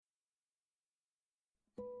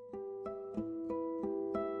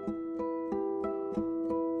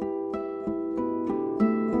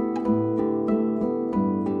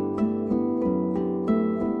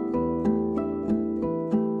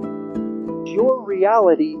Your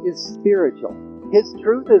reality is spiritual. His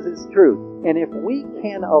truth is His truth. And if we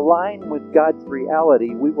can align with God's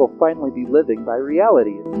reality, we will finally be living by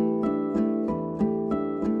reality.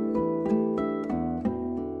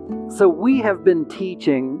 So we have been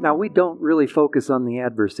teaching, now we don't really focus on the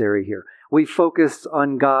adversary here. We focus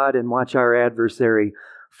on God and watch our adversary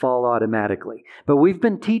fall automatically. But we've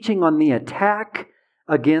been teaching on the attack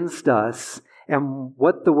against us and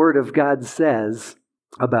what the Word of God says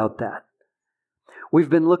about that. We've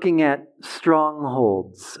been looking at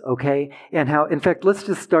strongholds, okay? And how, in fact, let's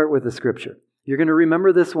just start with the scripture. You're going to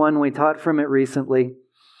remember this one. We taught from it recently.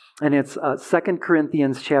 And it's 2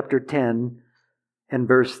 Corinthians chapter 10 and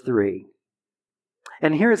verse 3.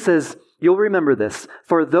 And here it says, you'll remember this,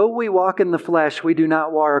 for though we walk in the flesh, we do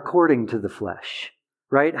not war according to the flesh.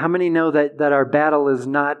 Right? How many know that our battle is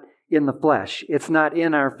not in the flesh? It's not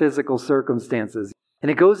in our physical circumstances. And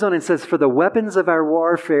it goes on and says, for the weapons of our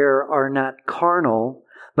warfare are not carnal,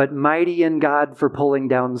 but mighty in God for pulling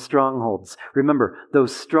down strongholds. Remember,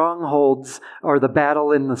 those strongholds are the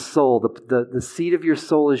battle in the soul. The seat of your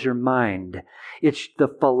soul is your mind. It's the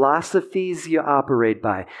philosophies you operate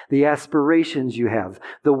by, the aspirations you have,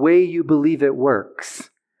 the way you believe it works.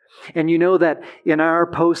 And you know that in our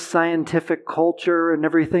post-scientific culture and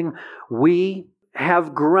everything, we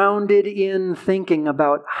have grounded in thinking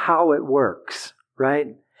about how it works.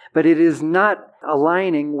 Right? But it is not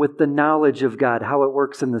aligning with the knowledge of God, how it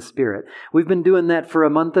works in the Spirit. We've been doing that for a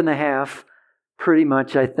month and a half, pretty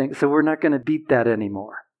much, I think, so we're not going to beat that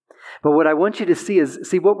anymore. But what I want you to see is,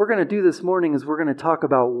 what we're going to do this morning is we're going to talk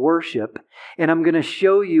about worship, and I'm going to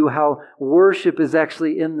show you how worship is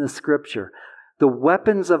actually in the Scripture. The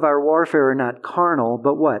weapons of our warfare are not carnal,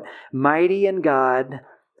 but what? Mighty in God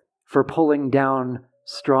for pulling down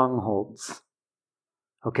strongholds.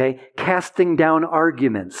 Okay? Casting down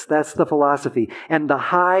arguments. That's the philosophy. And the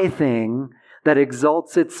high thing that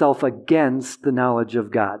exalts itself against the knowledge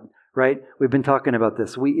of God. Right? We've been talking about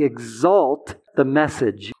this. We exalt the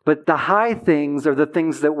message. But the high things are the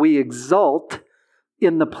things that we exalt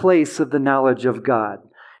in the place of the knowledge of God.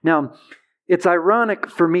 Now, it's ironic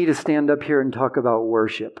for me to stand up here and talk about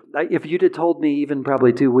worship. If you'd have told me even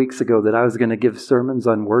probably 2 weeks ago that I was going to give sermons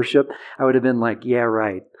on worship, I would have been like, yeah,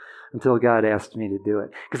 right. Until God asked me to do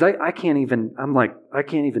it. Because I can't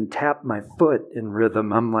even tap my foot in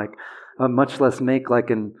rhythm. I'm like, much less make like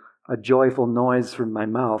a joyful noise from my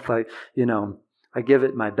mouth. I give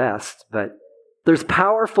it my best. But there's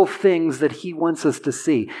powerful things that He wants us to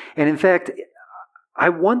see. And in fact, I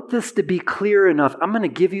want this to be clear enough. I'm going to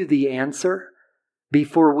give you the answer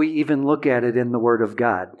before we even look at it in the Word of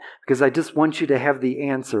God. Because I just want you to have the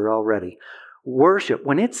answer already. Worship,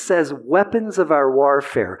 when it says weapons of our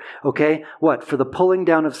warfare, okay, what? For the pulling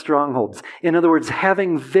down of strongholds. In other words,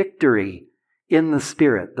 having victory in the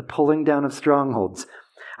Spirit, the pulling down of strongholds.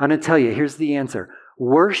 I'm going to tell you, here's the answer.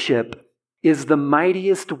 Worship is the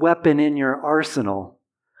mightiest weapon in your arsenal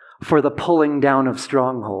for the pulling down of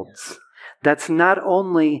strongholds. That's not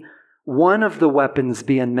only one of the weapons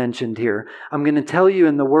being mentioned here. I'm going to tell you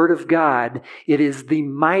in the Word of God, it is the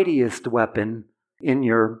mightiest weapon in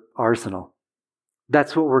your arsenal.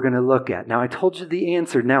 That's what we're going to look at. Now, I told you the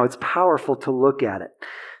answer. Now, it's powerful to look at it.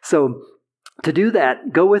 So, to do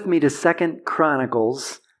that, go with me to 2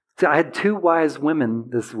 Chronicles. So I had 2 wise women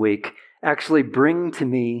this week actually bring to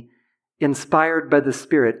me, inspired by the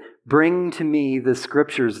Spirit, bring to me the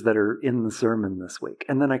scriptures that are in the sermon this week.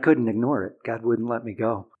 And then I couldn't ignore it. God wouldn't let me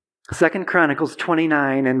go. 2 Chronicles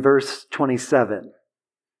 29 and verse 27.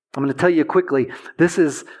 I'm going to tell you quickly, this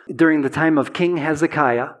is during the time of King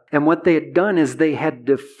Hezekiah, and what they had done is they had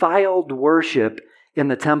defiled worship in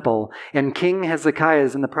the temple, and King Hezekiah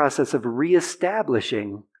is in the process of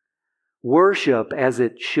reestablishing worship as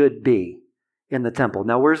it should be in the temple.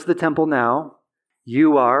 Now, where's the temple now?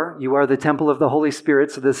 You are the temple of the Holy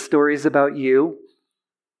Spirit, so this story is about you.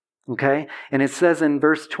 Okay? And it says in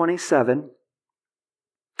verse 27,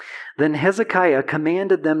 then Hezekiah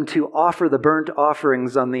commanded them to offer the burnt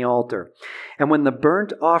offerings on the altar. And when the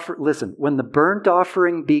burnt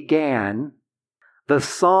offering began, the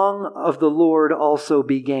song of the Lord also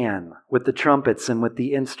began with the trumpets and with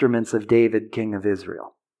the instruments of David, king of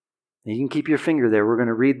Israel. Now, you can keep your finger there. We're going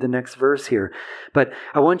to read the next verse here. But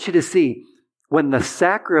I want you to see, when the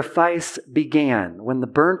sacrifice began, when the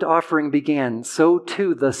burnt offering began, so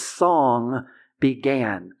too the song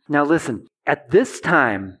began. Now listen, at this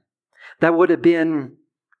time, that would have been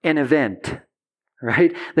an event,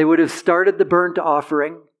 right? They would have started the burnt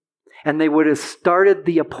offering, and they would have started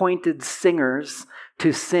the appointed singers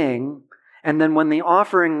to sing, And then when the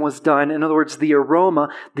offering was done, in other words, the aroma,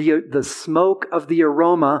 the smoke of the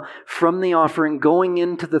aroma from the offering going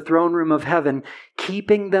into the throne room of heaven,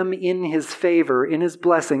 keeping them in his favor, in his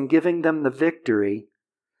blessing, giving them the victory.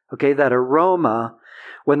 Okay, that aroma,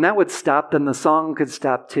 when that would stop, then the song could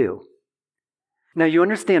stop too. Now you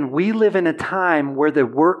understand, we live in a time where the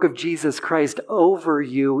work of Jesus Christ over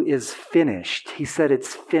you is finished. He said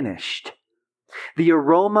it's finished. The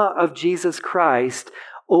aroma of Jesus Christ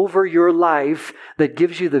over your life that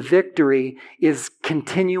gives you the victory is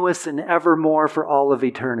continuous and evermore for all of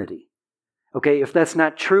eternity. Okay, if that's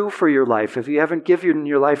not true for your life, if you haven't given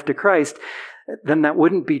your life to Christ, then that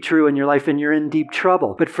wouldn't be true in your life and you're in deep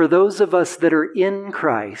trouble. But for those of us that are in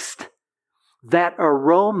Christ, that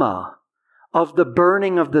aroma of the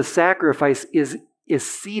burning of the sacrifice is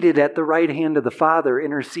seated at the right hand of the Father,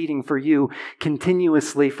 interceding for you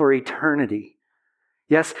continuously for eternity.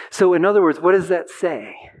 Yes? So in other words, what does that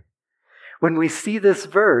say? When we see this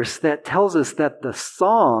verse, that tells us that the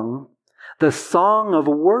song of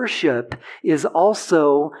worship is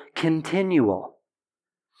also continual.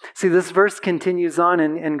 See, this verse continues on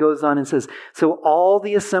and goes on and says, so all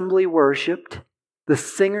the assembly worshiped, the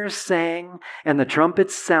singers sang, and the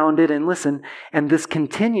trumpets sounded, and listen, and this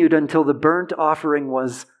continued until the burnt offering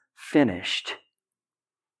was finished.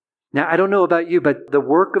 Now, I don't know about you, but the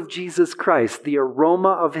work of Jesus Christ, the aroma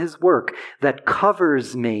of his work that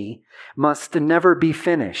covers me must never be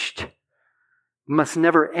finished, must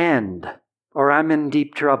never end, or I'm in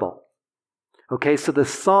deep trouble. Okay, so the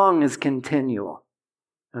song is continual.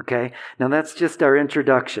 Okay, now that's just our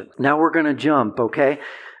introduction. Now we're going to jump, okay?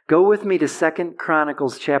 Go with me to 2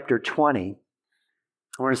 Chronicles chapter 20.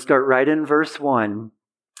 We're going to start right in verse 1.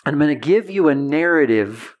 I'm going to give you a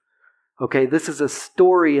narrative. Okay, this is a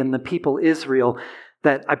story in the people Israel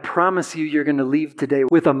that I promise you're going to leave today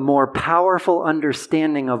with a more powerful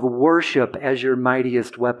understanding of worship as your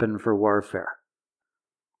mightiest weapon for warfare.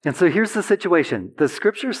 And so here's the situation. The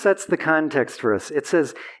scripture sets the context for us. It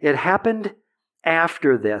says, it happened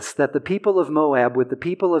after this that the people of Moab with the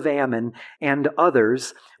people of Ammon and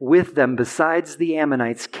others with them besides the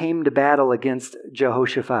Ammonites came to battle against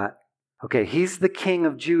Jehoshaphat. Okay, he's the king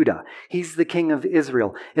of Judah. He's the king of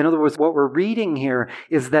Israel. In other words, what we're reading here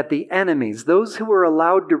is that the enemies, those who were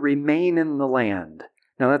allowed to remain in the land.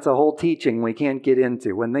 Now that's a whole teaching we can't get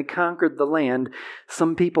into. When they conquered the land,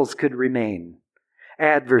 some peoples could remain.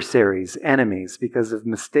 Adversaries, enemies, because of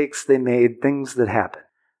mistakes they made, things that happen.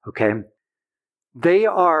 Okay? They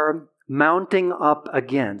are mounting up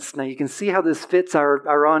against. Now you can see how this fits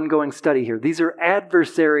our ongoing study here. These are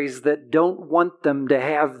adversaries that don't want them to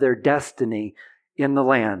have their destiny in the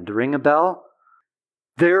land. Ring a bell?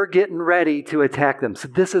 They're getting ready to attack them. So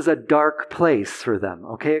this is a dark place for them.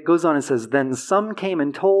 Okay, it goes on and says, then some came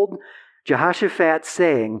and told Jehoshaphat,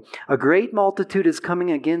 saying, a great multitude is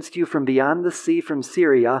coming against you from beyond the sea, from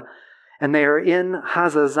Syria, and they are in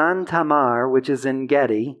Hazazon Tamar, which is in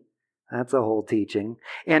Gedi. That's a whole teaching.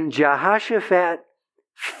 And Jehoshaphat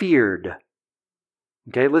feared.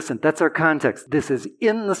 Okay, listen, that's our context. This is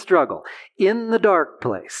in the struggle, in the dark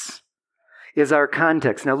place is our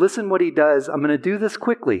context. Now listen what he does. I'm going to do this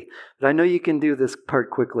quickly, but I know you can do this part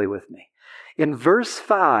quickly with me. In verse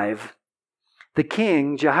 5, the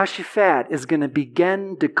king, Jehoshaphat, is going to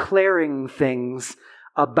begin declaring things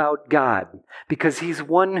about God because he's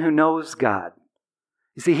one who knows God.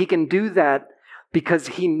 You see, he can do that because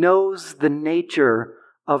he knows the nature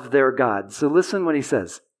of their God. So listen what he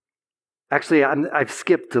says. Actually, I've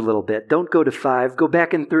skipped a little bit. Don't go to 5. Go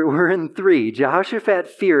back and through. We're in 3. Jehoshaphat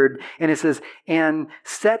feared, and it says, and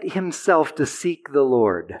set himself to seek the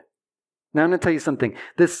Lord. Now I'm going to tell you something.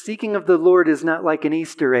 This seeking of the Lord is not like an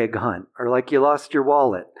Easter egg hunt or like you lost your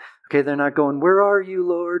wallet. Okay, they're not going, where are you,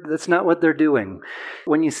 Lord? That's not what they're doing.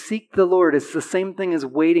 When you seek the Lord, it's the same thing as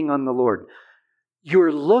waiting on the Lord.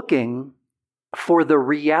 You're looking for the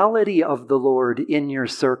reality of the Lord in your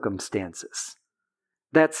circumstances.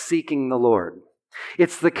 That's seeking the Lord.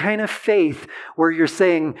 It's the kind of faith where you're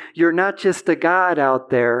saying, you're not just a God out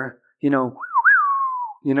there,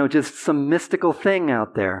 just some mystical thing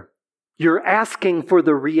out there. You're asking for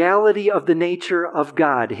the reality of the nature of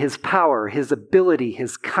God, His power, His ability,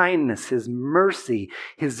 His kindness, His mercy,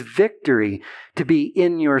 His victory to be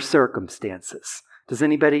in your circumstances. Does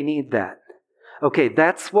anybody need that? Okay,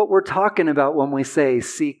 that's what we're talking about when we say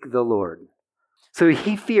seek the Lord. So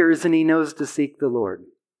he fears and he knows to seek the Lord.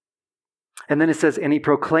 And then it says, and he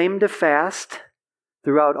proclaimed a fast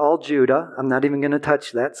throughout all Judah. I'm not even going to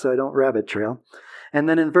touch that so I don't rabbit trail. And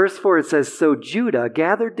then in verse 4 it says, so Judah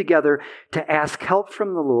gathered together to ask help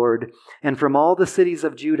from the Lord, and from all the cities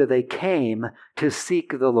of Judah they came to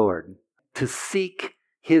seek the Lord. To seek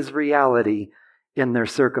his reality in their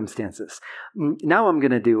circumstances. Now I'm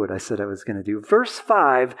going to do what I said I was going to do. Verse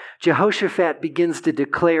 5, Jehoshaphat begins to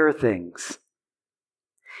declare things.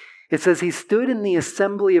 It says, he stood in the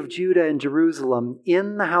assembly of Judah and Jerusalem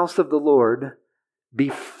in the house of the Lord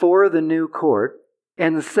before the new court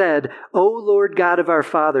and said, O Lord God of our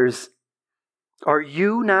fathers, are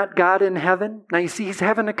you not God in heaven? Now you see, he's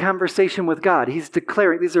having a conversation with God. He's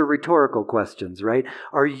declaring, these are rhetorical questions, right?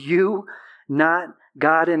 Are you not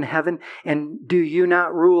God in heaven? And do you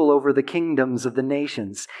not rule over the kingdoms of the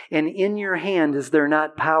nations? And in your hand is there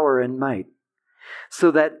not power and might, so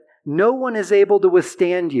that no one is able to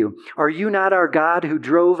withstand you? Are you not our God who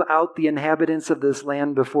drove out the inhabitants of this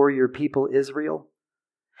land before your people Israel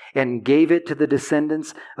and gave it to the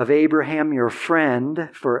descendants of Abraham, your friend,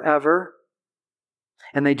 forever?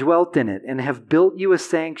 And they dwelt in it and have built you a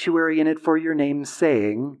sanctuary in it for your name,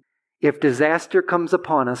 saying, if disaster comes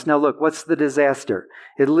upon us. Now look, what's the disaster?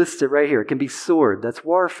 It lists it right here. It can be sword. That's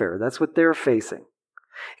warfare. That's what they're facing.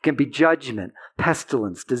 It can be judgment,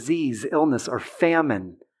 pestilence, disease, illness, or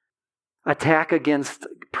famine. Attack against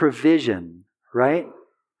provision, right?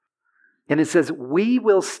 And it says, we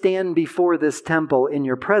will stand before this temple in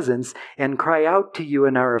your presence and cry out to you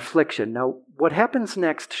in our affliction. Now, what happens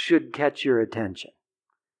next should catch your attention.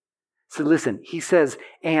 So listen, he says,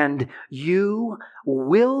 and you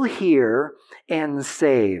will hear and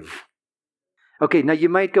save. Okay, now you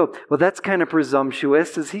might go, well, that's kind of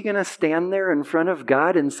presumptuous. Is he going to stand there in front of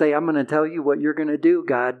God and say, I'm going to tell you what you're going to do,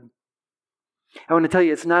 God? I want to tell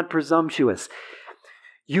you, it's not presumptuous.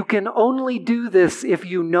 You can only do this if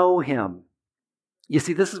you know him. You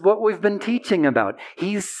see, this is what we've been teaching about.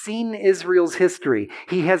 He's seen Israel's history.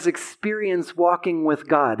 He has experience walking with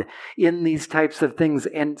God in these types of things.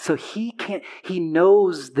 And so he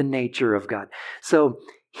knows the nature of God. So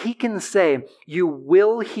he can say, you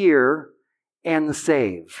will hear and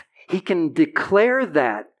save. He can declare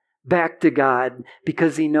that back to God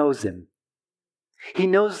because he knows him. He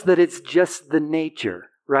knows that it's just the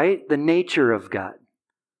nature, right? The nature of God.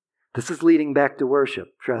 This is leading back to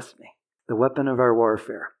worship, trust me. The weapon of our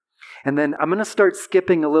warfare. And then I'm going to start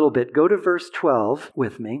skipping a little bit. Go to verse 12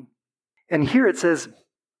 with me. And here it says,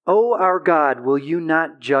 O our God, will you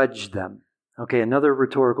not judge them? Okay, another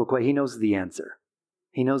rhetorical question. He knows the answer.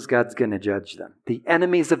 He knows God's going to judge them. The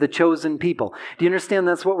enemies of the chosen people. Do you understand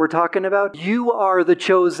that's what we're talking about? You are the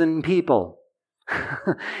chosen people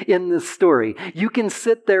in this story. You can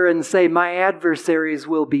sit there and say, my adversaries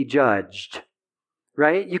will be judged.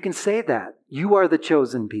 Right? You can say that. You are the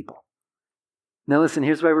chosen people. Now listen,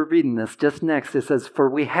 here's why we're reading this. Just next, it says, for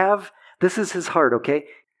we have, this is his heart, okay?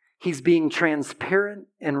 He's being transparent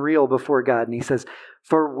and real before God. And he says,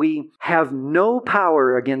 for we have no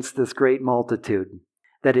power against this great multitude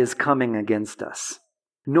that is coming against us,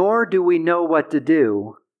 nor do we know what to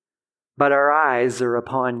do, but our eyes are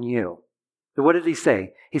upon you. What did he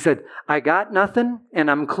say? He said, I got nothing and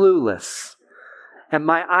I'm clueless, and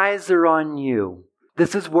my eyes are on you.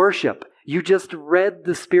 This is worship. You just read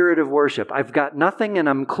the spirit of worship. I've got nothing and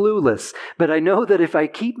I'm clueless, but I know that if I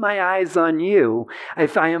keep my eyes on you,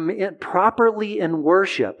 if I am properly in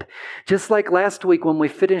worship, just like last week when we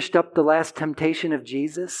finished up the last temptation of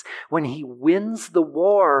Jesus, when he wins the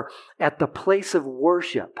war at the place of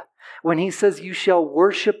worship, when he says you shall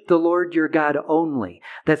worship the Lord your God only,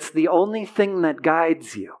 that's the only thing that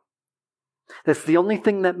guides you. That's the only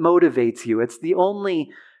thing that motivates you. It's the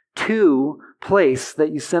only place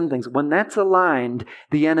that you send things. When that's aligned,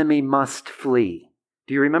 the enemy must flee.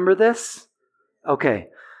 Do you remember this? Okay.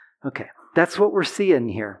 That's what we're seeing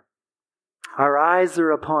here. Our eyes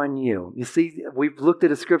are upon you. You see, we've looked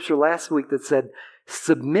at a scripture last week that said,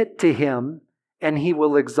 submit to him and he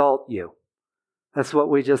will exalt you. That's what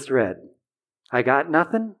we just read. I got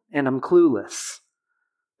nothing and I'm clueless,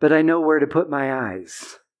 but I know where to put my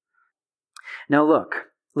eyes. Now look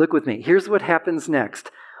with me. Here's what happens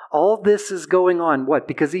next. All this is going on. What?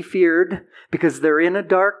 Because he feared, because they're in a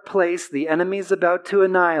dark place. The enemy's about to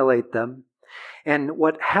annihilate them. And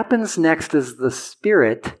what happens next is the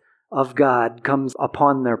Spirit of God comes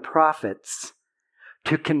upon their prophets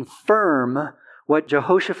to confirm what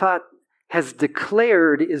Jehoshaphat has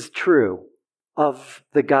declared is true of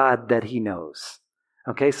the God that he knows.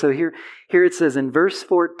 Okay, so here it says in verse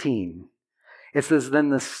 14, it says, then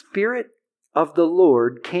the Spirit of the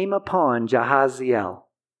Lord came upon Jahaziel.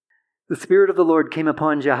 The Spirit of the Lord came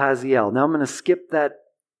upon Jahaziel. Now I'm going to skip that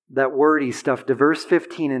wordy stuff to verse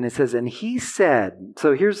 15, and it says, and he said,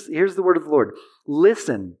 so here's the word of the Lord.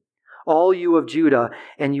 Listen, all you of Judah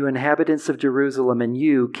and you inhabitants of Jerusalem and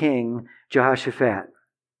you, King Jehoshaphat.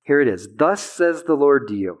 Here it is. Thus says the Lord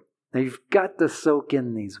to you. Now you've got to soak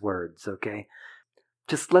in these words, okay?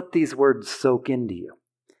 Just let these words soak into you.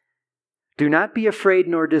 Do not be afraid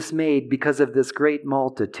nor dismayed because of this great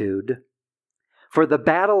multitude, for the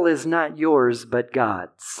battle is not yours, but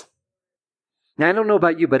God's. Now, I don't know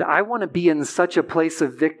about you, but I want to be in such a place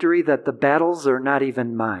of victory that the battles are not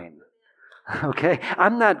even mine. Okay?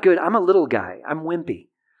 I'm not good. I'm a little guy. I'm wimpy.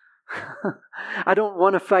 I don't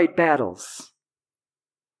want to fight battles.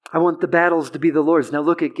 I want the battles to be the Lord's. Now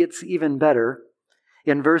look, it gets even better.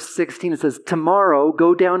 In verse 16 it says, tomorrow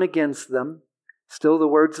go down against them. Still the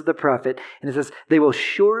words of the prophet. And it says, they will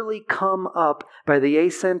surely come up by the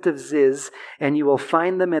ascent of Ziz, and you will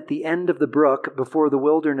find them at the end of the brook before the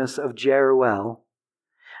wilderness of Jeruel.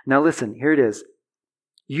 Now listen, here it is.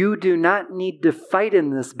 You do not need to fight in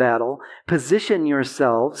this battle. Position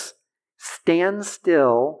yourselves, stand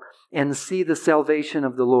still, and see the salvation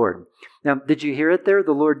of the Lord. Now, did you hear it there?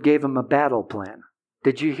 The Lord gave him a battle plan.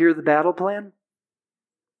 Did you hear the battle plan?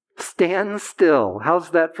 Stand still. How's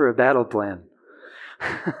that for a battle plan?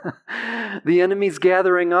 The enemy's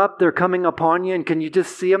gathering up. They're coming upon you. And can you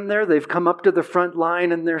just see them there? They've come up to the front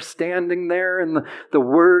line and they're standing there. And the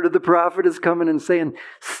word of the prophet is coming and saying,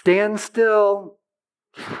 stand still.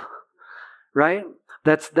 Right?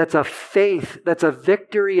 That's a faith. That's a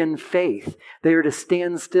victory in faith. They are to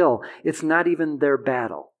stand still. It's not even their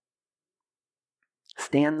battle.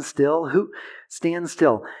 Stand still? Who? Stand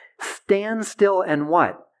still. Stand still and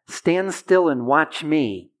what? Stand still and watch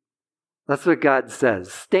me. That's what God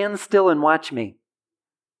says. Stand still and watch me.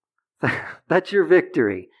 That's your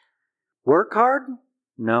victory. Work hard?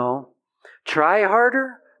 No. Try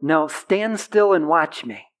harder? No. Stand still and watch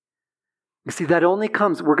me. You see, that only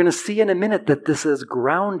comes, we're going to see in a minute that this is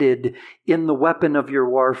grounded in the weapon of your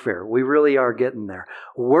warfare. We really are getting there.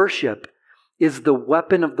 Worship is the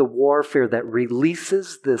weapon of the warfare that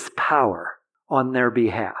releases this power on their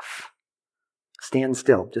behalf. Stand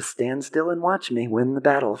still. Just stand still and watch me win the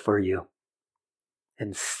battle for you.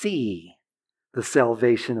 And see the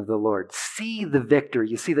salvation of the Lord. See the victory.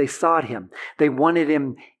 You see, they sought him. They wanted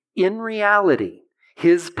him in reality,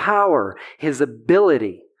 his power, his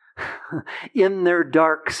ability, in their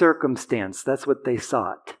dark circumstance. That's what they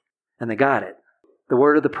sought. And they got it. The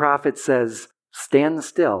word of the prophet says, stand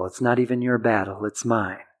still. It's not even your battle. It's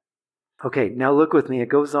mine. Okay, now look with me. It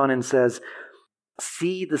goes on and says,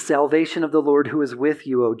 see the salvation of the Lord who is with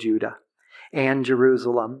you, O Judah and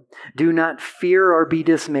Jerusalem. Do not fear or be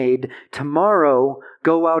dismayed. Tomorrow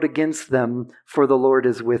go out against them, for the Lord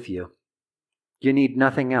is with you. You need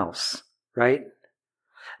nothing else, right?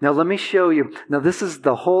 Now let me show you. Now this is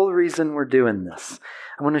the whole reason we're doing this.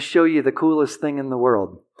 I want to show you the coolest thing in the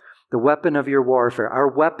world. The weapon of your warfare. Our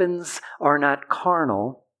weapons are not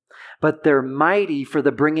carnal, but they're mighty for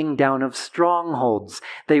the bringing down of strongholds.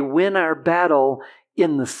 They win our battle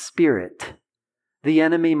in the Spirit. The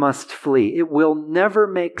enemy must flee. It will never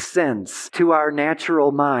make sense to our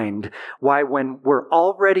natural mind why when we're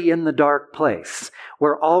already in the dark place,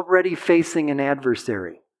 we're already facing an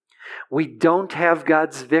adversary, we don't have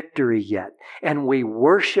God's victory yet, and we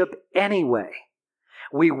worship anyway.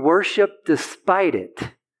 We worship despite it,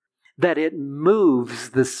 that it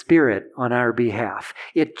moves the Spirit on our behalf.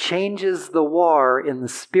 It changes the war in the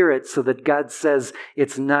Spirit so that God says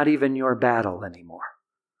it's not even your battle anymore.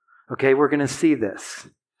 Okay, we're going to see this.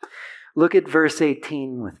 Look at verse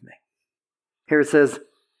 18 with me. Here it says,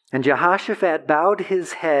 and Jehoshaphat bowed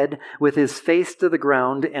his head with his face to the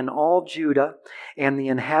ground, and all Judah and the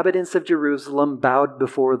inhabitants of Jerusalem bowed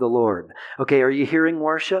before the Lord. Okay, are you hearing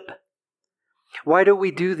worship? Why do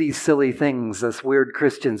we do these silly things as weird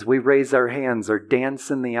Christians? We raise our hands or dance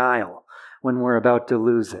in the aisle when we're about to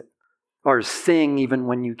lose it. Or sing even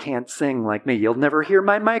when you can't sing like me. You'll never hear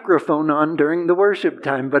my microphone on during the worship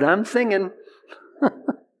time, but I'm singing.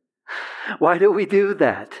 Why do we do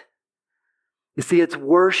that? You see, it's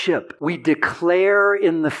worship. We declare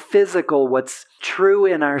in the physical what's true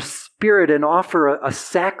in our spirit and offer a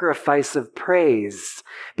sacrifice of praise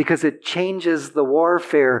because it changes the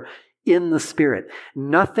warfare in the Spirit.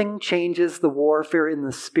 Nothing changes the warfare in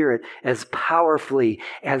the Spirit as powerfully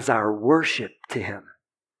as our worship to Him.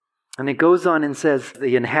 And it goes on and says,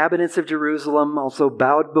 the inhabitants of Jerusalem also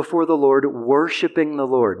bowed before the Lord, worshiping the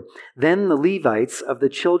Lord. Then the Levites of the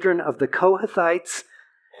children of the Kohathites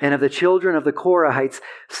and of the children of the Korahites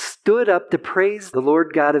stood up to praise the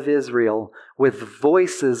Lord God of Israel with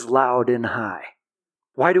voices loud and high.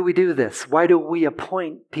 Why do we do this? Why do we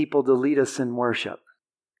appoint people to lead us in worship?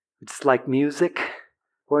 It's like music.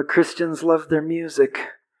 Boy, Christians love their music.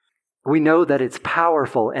 We know that it's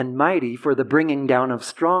powerful and mighty for the bringing down of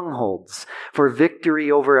strongholds, for victory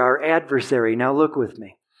over our adversary. Now look with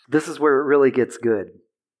me. This is where it really gets good.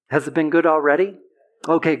 Has it been good already?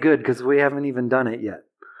 Okay, good, because we haven't even done it yet.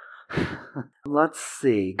 Let's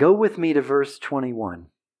see. Go with me to verse 21.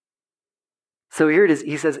 So here it is.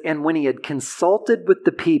 He says, and when he had consulted with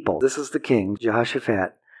the people, this is the king,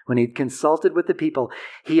 Jehoshaphat, when he had consulted with the people,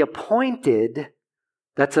 he appointed,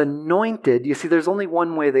 that's anointed. You see, there's only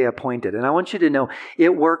one way they appointed. And I want you to know,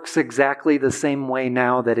 it works exactly the same way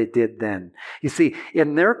now that it did then. You see,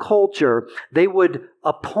 in their culture, they would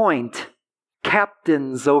appoint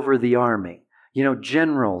captains over the army,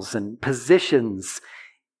 generals and positions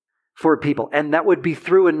for people. And that would be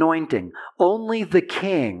through anointing. Only the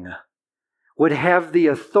king would have the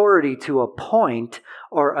authority to appoint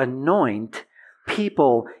or anoint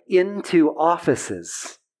people into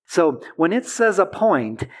offices. So when it says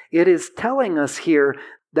appoint, it is telling us here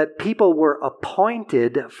that people were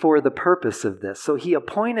appointed for the purpose of this. So he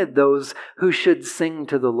appointed those who should sing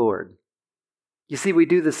to the Lord. You see, we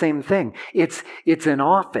do the same thing. It's an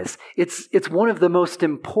office. It's one of the most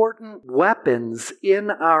important weapons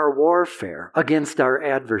in our warfare against our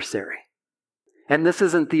adversary. And this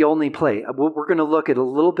isn't the only place. We're going to look at a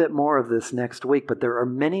little bit more of this next week, but there are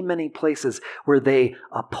many, many places where they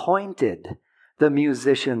appointed the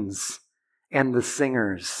musicians and the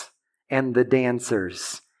singers and the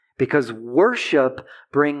dancers, because worship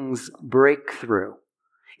brings breakthrough.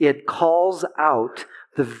 It calls out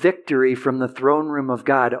the victory from the throne room of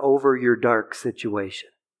God over your dark situation.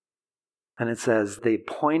 And it says, they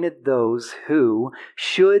appointed those who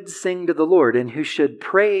should sing to the Lord and who should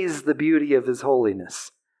praise the beauty of His holiness.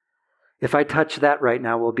 If I touch that right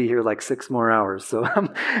now, we'll be here like 6 more hours. So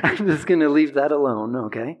I'm just going to leave that alone,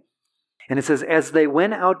 okay? And it says, as they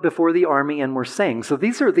went out before the army and were saying. So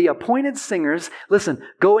these are the appointed singers, listen,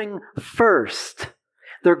 going first.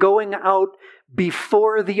 They're going out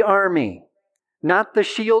before the army. Not the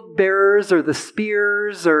shield bearers or the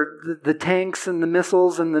spears or the tanks and the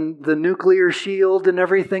missiles and the nuclear shield and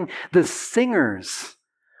everything. The singers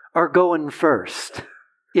are going first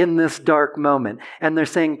in this dark moment. And they're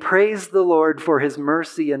saying, praise the Lord, for His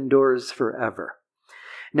mercy endures forever.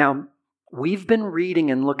 Now, we've been reading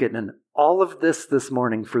and looking at all of this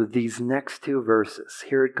morning for these next 2 verses.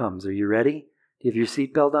 Here it comes. Are you ready? Do you have your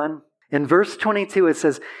seatbelt on? In verse 22, it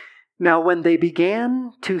says, now when they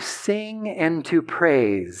began to sing and to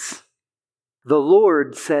praise, the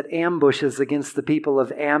Lord set ambushes against the people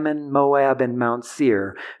of Ammon, Moab, and Mount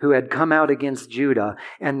Seir, who had come out against Judah,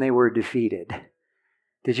 and they were defeated.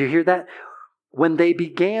 Did you hear that? When they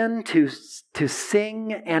began to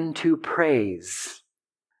sing and to praise,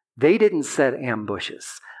 they didn't set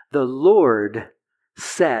ambushes. The Lord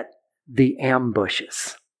set the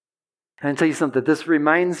ambushes. And I'll tell you something, this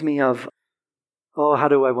reminds me of, how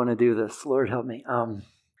do I want to do this? Lord, help me.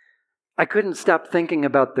 I couldn't stop thinking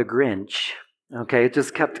about the Grinch. Okay, it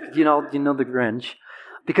just kept, the Grinch.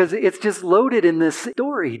 Because it's just loaded in this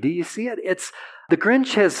story. Do you see it? The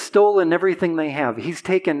Grinch has stolen everything they have. He's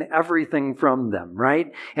taken everything from them,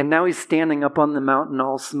 right? And now he's standing up on the mountain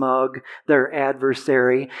all smug. Their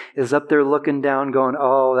adversary is up there looking down going,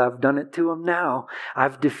 oh, I've done it to them now.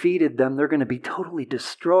 I've defeated them. They're going to be totally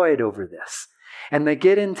destroyed over this. And they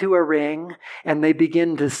get into a ring and they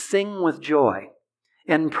begin to sing with joy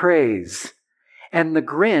and praise. And the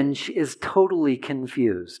Grinch is totally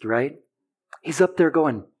confused, right? He's up there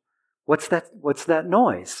going, what's that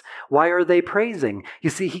noise? Why are they praising? You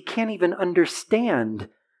see, he can't even understand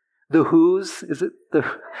the who's.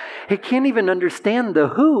 He can't even understand the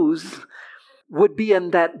who's would be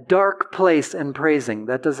in that dark place and praising.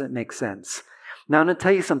 That doesn't make sense. Now, I'm going to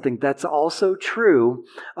tell you something. That's also true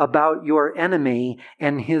about your enemy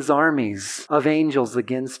and his armies of angels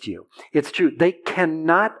against you. It's true. They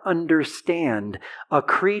cannot understand a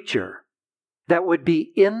creature that would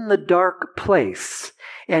be in the dark place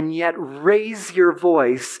and yet raise your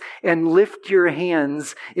voice and lift your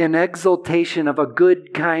hands in exultation of a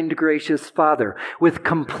good, kind, gracious Father with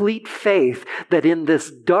complete faith that in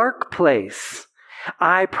this dark place,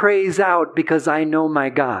 I praise out because I know my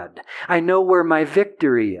God. I know where my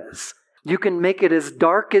victory is. You can make it as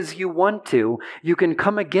dark as you want to. You can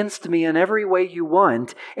come against me in every way you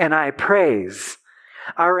want, and I praise.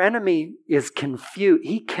 Our enemy is confused.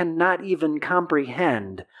 He cannot even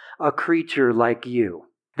comprehend a creature like you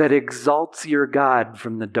that exalts your God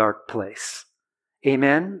from the dark place.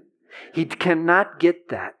 Amen? He cannot get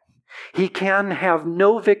that. He can have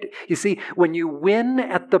no victory. You see, when you win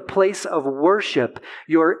at the place of worship,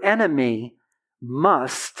 your enemy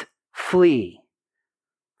must flee.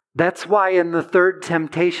 That's why in the third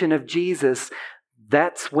temptation of Jesus,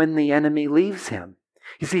 that's when the enemy leaves him.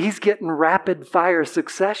 You see, he's getting rapid fire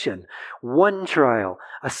succession. One trial,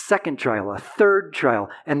 a second trial, a third trial,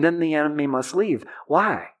 and then the enemy must leave.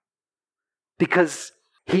 Why? because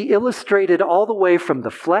he illustrated all the way from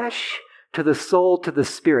the flesh to the soul to the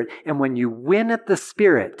spirit. And when you win at the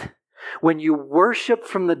spirit, when you worship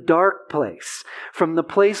from the dark place, from the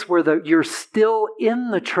place where you're still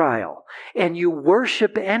in the trial, and you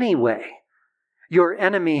worship anyway, your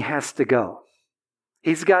enemy has to go.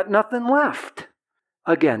 He's got nothing left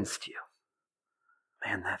against you.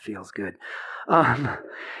 Man, that feels good.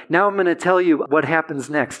 Now I'm going to tell you what happens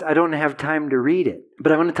next. I don't have time to read it,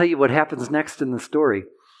 but I want to tell you what happens next in the story.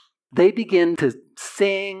 They begin to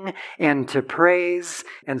sing and to praise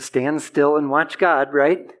and stand still and watch God,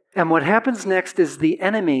 right? And what happens next is the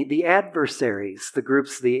enemy, the adversaries, the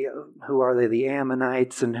groups, who are they? The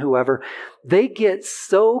Ammonites and whoever, they get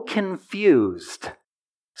so confused,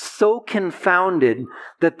 so confounded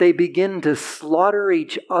that they begin to slaughter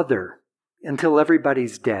each other until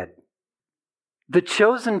everybody's dead. The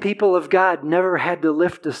chosen people of God never had to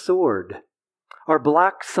lift a sword or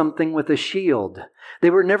block something with a shield. They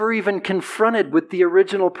were never even confronted with the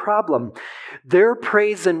original problem. Their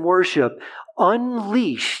praise and worship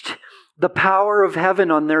unleashed the power of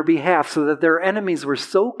heaven on their behalf so that their enemies were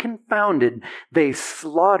so confounded they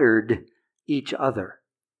slaughtered each other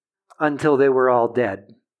until they were all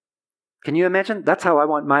dead. Can you imagine? That's how I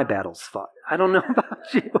want my battles fought. I don't know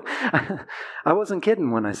about you. I wasn't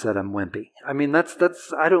kidding when I said I'm wimpy. I mean, that's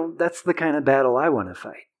the kind of battle I want to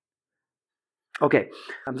fight. Okay,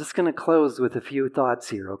 I'm just going to close with a few thoughts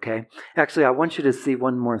here, okay? Actually, I want you to see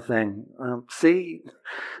one more thing. See?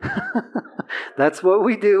 That's what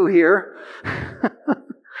we do here.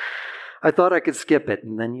 I thought I could skip it,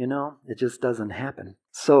 and then, it just doesn't happen.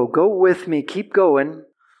 So go with me. Keep going.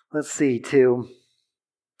 Let's see,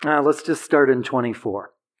 let's just start in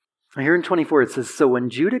 24. Here in 24 it says, "So when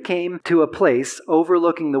Judah came to a place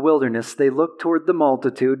overlooking the wilderness, they looked toward the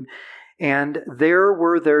multitude, and there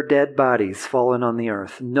were their dead bodies fallen on the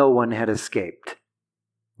earth. No one had escaped."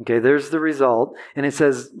 Okay, there's the result. And it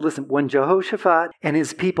says, listen, "When Jehoshaphat and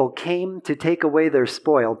his people came to take away their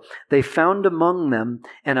spoil, they found among them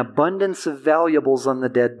an abundance of valuables on the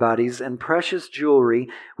dead bodies and precious jewelry,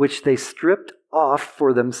 which they stripped off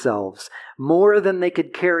for themselves, more than they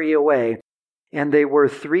could carry away. And they were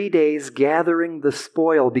 3 days gathering the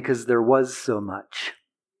spoil because there was so much."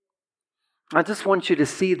 I just want you to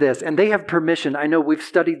see this. And they have permission. I know we've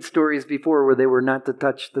studied stories before where they were not to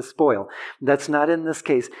touch the spoil. That's not in this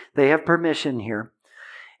case. They have permission here.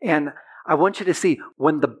 And I want you to see,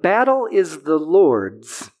 when the battle is the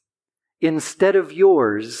Lord's instead of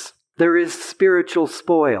yours, there is spiritual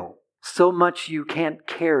spoil. So much you can't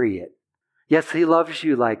carry it. Yes, He loves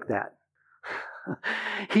you like that.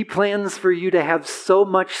 He plans for you to have so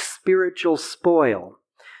much spiritual spoil,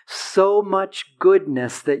 so much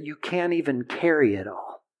goodness that you can't even carry it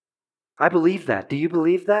all. I believe that. Do you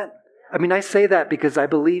believe that? I mean, I say that because I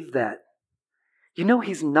believe that.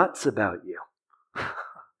 He's nuts about you.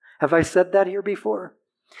 Have I said that here before?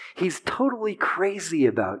 He's totally crazy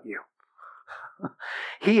about you.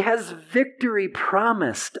 He has victory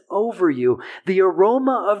promised over you. The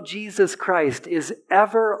aroma of Jesus Christ is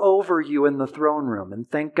ever over you in the throne room, and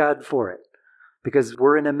thank God for it, because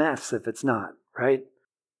we're in a mess if it's not, right?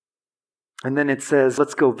 And then it says,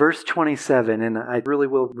 let's go verse 27, and I really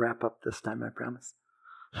will wrap up this time, I promise.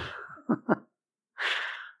 It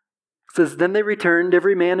says, "Then they returned,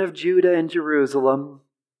 every man of Judah and Jerusalem,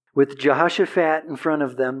 with Jehoshaphat in front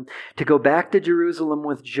of them, to go back to Jerusalem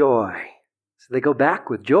with joy." So they go back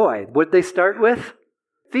with joy. What did they start with?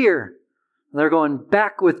 Fear. They're going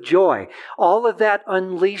back with joy. All of that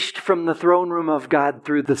unleashed from the throne room of God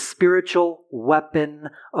through the spiritual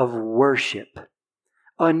weapon of worship.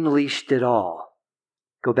 Unleashed it all.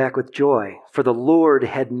 Go back with joy, for the Lord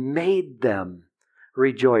had made them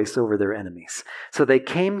rejoice over their enemies. So they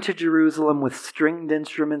came to Jerusalem with stringed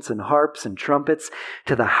instruments and harps and trumpets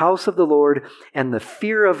to the house of the Lord, and the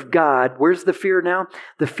fear of God, where's the fear now?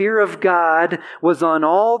 The fear of God was on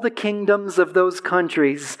all the kingdoms of those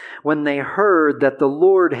countries when they heard that the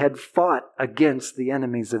Lord had fought against the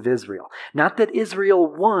enemies of Israel. Not that Israel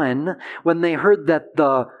won, when they heard that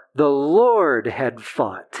the Lord had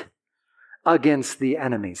fought against the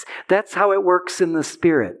enemies. That's how it works in the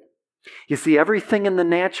Spirit. You see, everything in the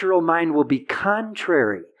natural mind will be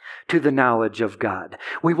contrary to the knowledge of God.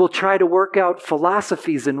 We will try to work out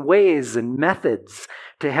philosophies and ways and methods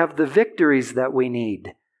to have the victories that we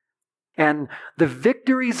need. And the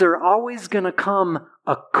victories are always going to come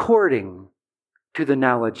according to the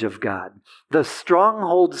knowledge of God. The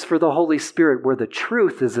strongholds for the Holy Spirit where the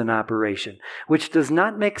truth is in operation, which does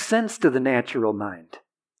not make sense to the natural mind.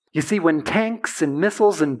 You see, when tanks and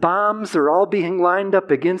missiles and bombs are all being lined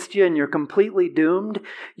up against you and you're completely doomed,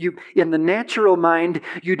 in the natural mind,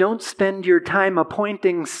 you don't spend your time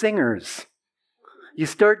appointing singers. You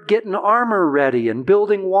start getting armor ready and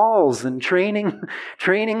building walls and training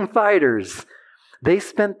fighters. They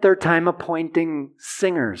spent their time appointing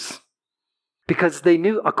singers because they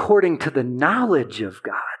knew, according to the knowledge of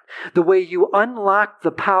God, the way you unlock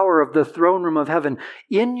the power of the throne room of heaven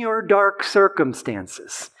in your dark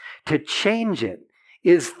circumstances to change it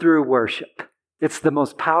is through worship. It's the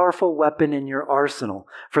most powerful weapon in your arsenal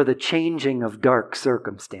for the changing of dark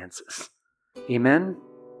circumstances. Amen?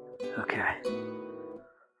 Okay.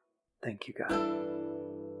 Thank you, God.